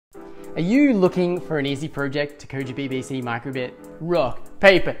Are you looking for an easy project to code your BBC Microbit? Rock,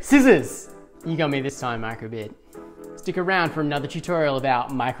 paper, scissors! You got me this time, Microbit. Stick around for another tutorial about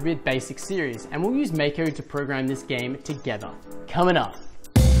Microbit Basic Series, and we'll use Makecode to program this game together. Coming up.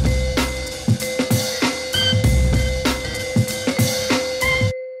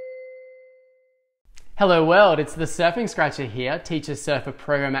 Hello world, it's the Surfing Scratcher here, teacher, surfer,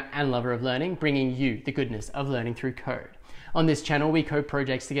 programmer, and lover of learning, bringing you the goodness of learning through code. On this channel, we code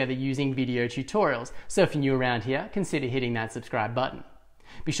projects together using video tutorials. So if you're new around here, consider hitting that subscribe button.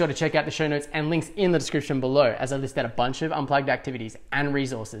 Be sure to check out the show notes and links in the description below as I list out a bunch of unplugged activities and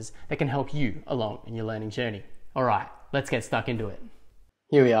resources that can help you along in your learning journey. All right, let's get stuck into it.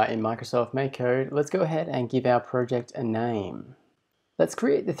 Here we are in Microsoft Makecode. Let's go ahead and give our project a name. Let's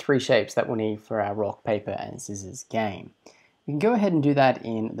create the three shapes that we'll need for our rock, paper, and scissors game. We can go ahead and do that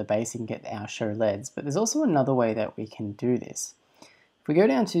in the basic and get our show LEDs, but there's also another way that we can do this. If we go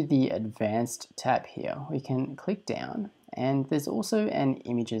down to the advanced tab here, we can click down and there's also an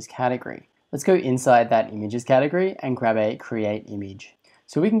images category. Let's go inside that images category and grab a create image.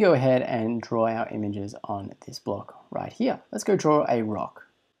 So we can go ahead and draw our images on this block right here. Let's go draw a rock.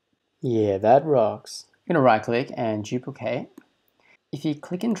 Yeah, that rocks. I'm gonna right click and duplicate. If you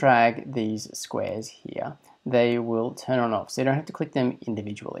click and drag these squares here, they will turn on and off, so you don't have to click them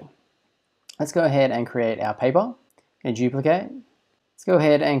individually. Let's go ahead and create our paper and duplicate. Let's go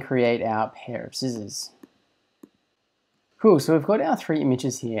ahead and create our pair of scissors. Cool, so we've got our three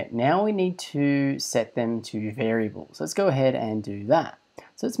images here. Now we need to set them to variables. Let's go ahead and do that.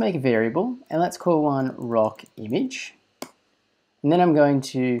 So let's make a variable and let's call one rock image. And then I'm going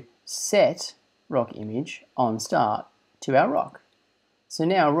to set rock image on start to our rock. So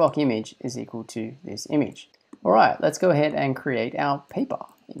now rock image is equal to this image. All right, let's go ahead and create our paper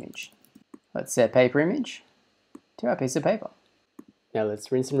image. Let's set paper image to our piece of paper. Now let's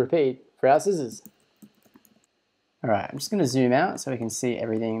rinse and repeat for our scissors. All right, I'm just going to zoom out so we can see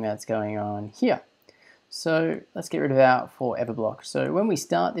everything that's going on here. So let's get rid of our forever block. So when we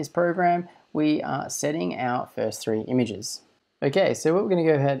start this program, we are setting our first three images. Okay, so what we're going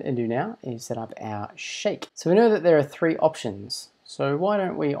to go ahead and do now is set up our shake. So we know that there are three options. So why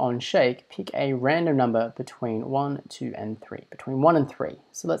don't we on shake pick a random number between 1, 2, and 3. Between 1 and 3.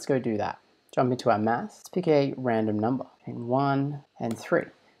 So let's go do that. Jump into our math. Let's pick a random number between 1 and 3.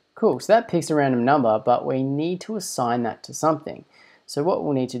 Cool, so that picks a random number, but we need to assign that to something. So what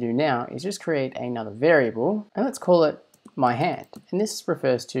we'll need to do now is just create another variable, and let's call it my hand. And this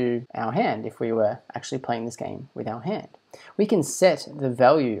refers to our hand if we were actually playing this game with our hand. We can set the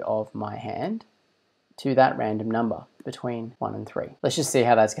value of my hand to that random number between 1 and 3. Let's just see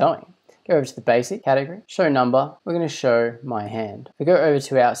how that's going. Go over to the basic category, show number, we're going to show my hand. If we go over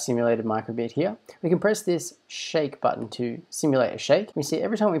to our simulated microbit here, we can press this shake button to simulate a shake. We see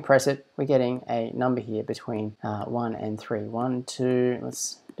every time we press it, we're getting a number here between 1 and 3. 1, 2,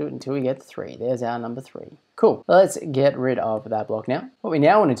 let's do it until we get 3. There's our number 3. Cool. Let's get rid of that block now. What we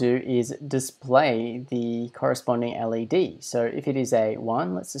now want to do is display the corresponding LED. So if it is a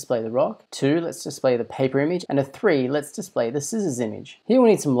 1, let's display the rock. 2, let's display the paper image. And a 3, let's display the scissors image. Here we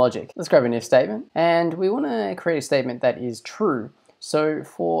need some logic. Let's grab an if statement. And we want to create a statement that is true. So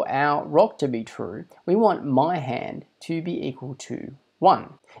for our rock to be true, we want my hand to be equal to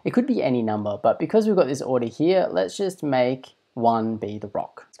 1. It could be any number, but because we've got this order here, let's just make 1 be the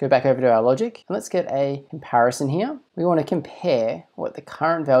rock. Let's go back over to our logic and let's get a comparison here. We want to compare what the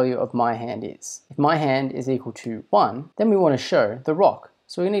current value of my hand is. If my hand is equal to 1, then we want to show the rock.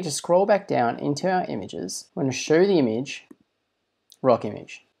 So we need to scroll back down into our images. We're going to show the image, rock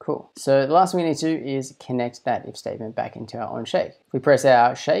image. Cool. So the last thing we need to do is connect that if statement back into our on shake. If we press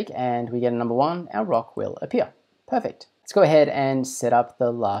our shake and we get a number 1, our rock will appear. Perfect. Let's go ahead and set up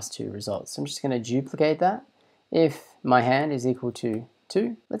the last two results. So I'm just going to duplicate that. If my hand is equal to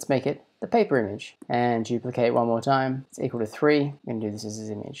 2, let's make it the paper image. And duplicate one more time, it's equal to 3. I'm going to do this as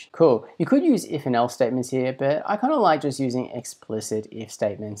an image. Cool. You could use if and else statements here, but I kind of like just using explicit if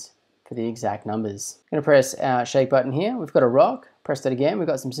statements for the exact numbers. I'm going to press our shake button here. We've got a rock. Press that again, we've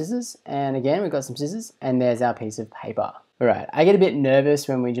got some scissors. And again, we've got some scissors. And there's our piece of paper. All right, I get a bit nervous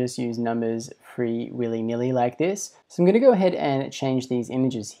when we just use numbers free willy-nilly like this. So I'm going to go ahead and change these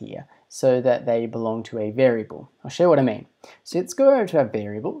images here so that they belong to a variable. I'll show you what I mean. So let's go over to our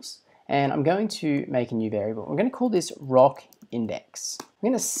variables and I'm going to make a new variable. We're going to call this rock index. I'm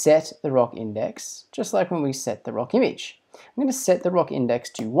going to set the rock index just like when we set the rock image. I'm going to set the rock index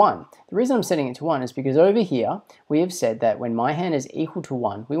to 1. The reason I'm setting it to 1 is because over here we have said that when my hand is equal to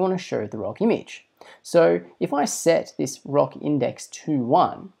 1, we want to show the rock image. So if I set this rock index to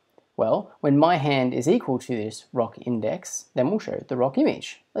 1, Well, when my hand is equal to this rock index, then we'll show the rock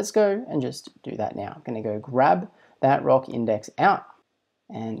image. Let's go and just do that now. I'm going to go grab that rock index out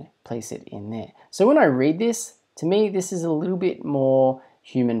and place it in there. So when I read this, to me, this is a little bit more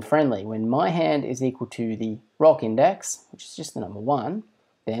human friendly. When my hand is equal to the rock index, which is just the number 1,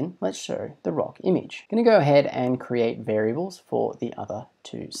 then let's show the rock image. I'm going to go ahead and create variables for the other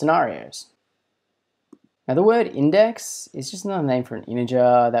 2 scenarios. Now the word index is just another name for an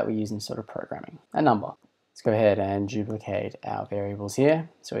integer that we use in sort of programming, a number. Let's go ahead and duplicate our variables here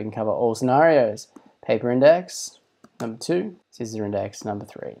so we can cover all scenarios. Paper index, number 2, scissor index, number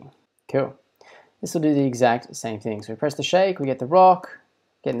 3. Cool. This will do the exact same thing. So we press the shake, we get the rock,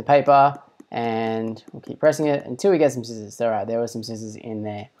 get in the paper, and we'll keep pressing it until we get some scissors. All right, there were some scissors in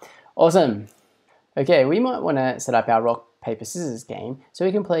there. Awesome. Okay, we might want to set up our rock, paper, scissors game so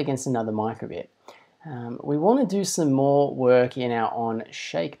we can play against another Microbit. We want to do some more work in our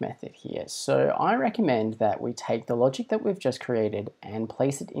onShake method here. So I recommend that we take the logic that we've just created and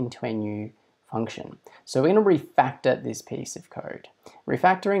place it into a new function. So we're going to refactor this piece of code.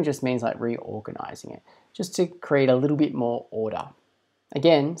 Refactoring just means like reorganizing it, just to create a little bit more order.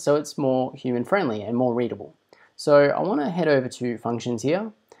 Again, so it's more human friendly and more readable. So I want to head over to functions here.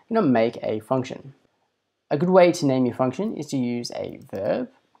 I'm going to make a function. A good way to name your function is to use a verb.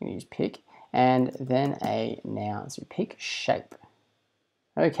 I'm going to use pick, and then a noun, so pickShape.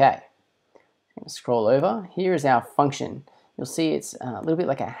 Okay, I'm going to scroll over. Here is our function. You'll see it's a little bit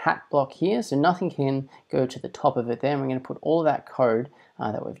like a hat block here, so nothing can go to the top of it there. And we're going to put all of that code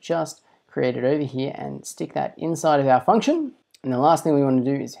that we've just created over here and stick that inside of our function. And the last thing we want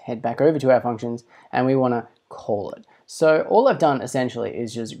to do is head back over to our functions and we want to call it. So all I've done essentially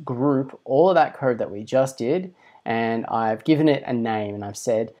is just group all of that code that we just did, and I've given it a name, and I've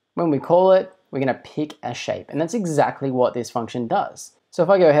said, when we call it, we're going to pick a shape. And that's exactly what this function does. So if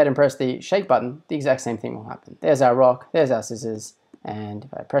I go ahead and press the shake button, the exact same thing will happen. There's our rock, there's our scissors, and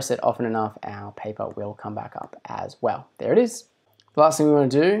if I press it often enough, our paper will come back up as well. There it is. The last thing we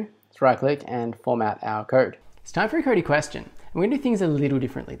want to do is right click and format our code. It's time for a Cody question. We're going to do things a little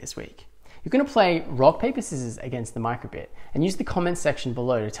differently this week. You're going to play rock, paper, scissors against the Microbit and use the comments section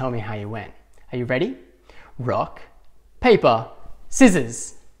below to tell me how you went. Are you ready? Rock, paper,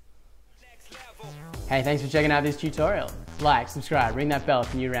 scissors. Hey, thanks for checking out this tutorial. Like, subscribe, ring that bell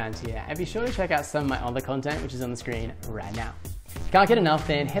if you're new around here, and be sure to check out some of my other content which is on the screen right now. If you can't get enough,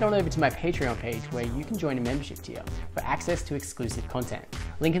 then head on over to my Patreon page where you can join a membership tier for access to exclusive content.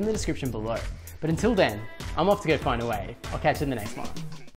 Link in the description below. But until then, I'm off to go find a wave. I'll catch you in the next one.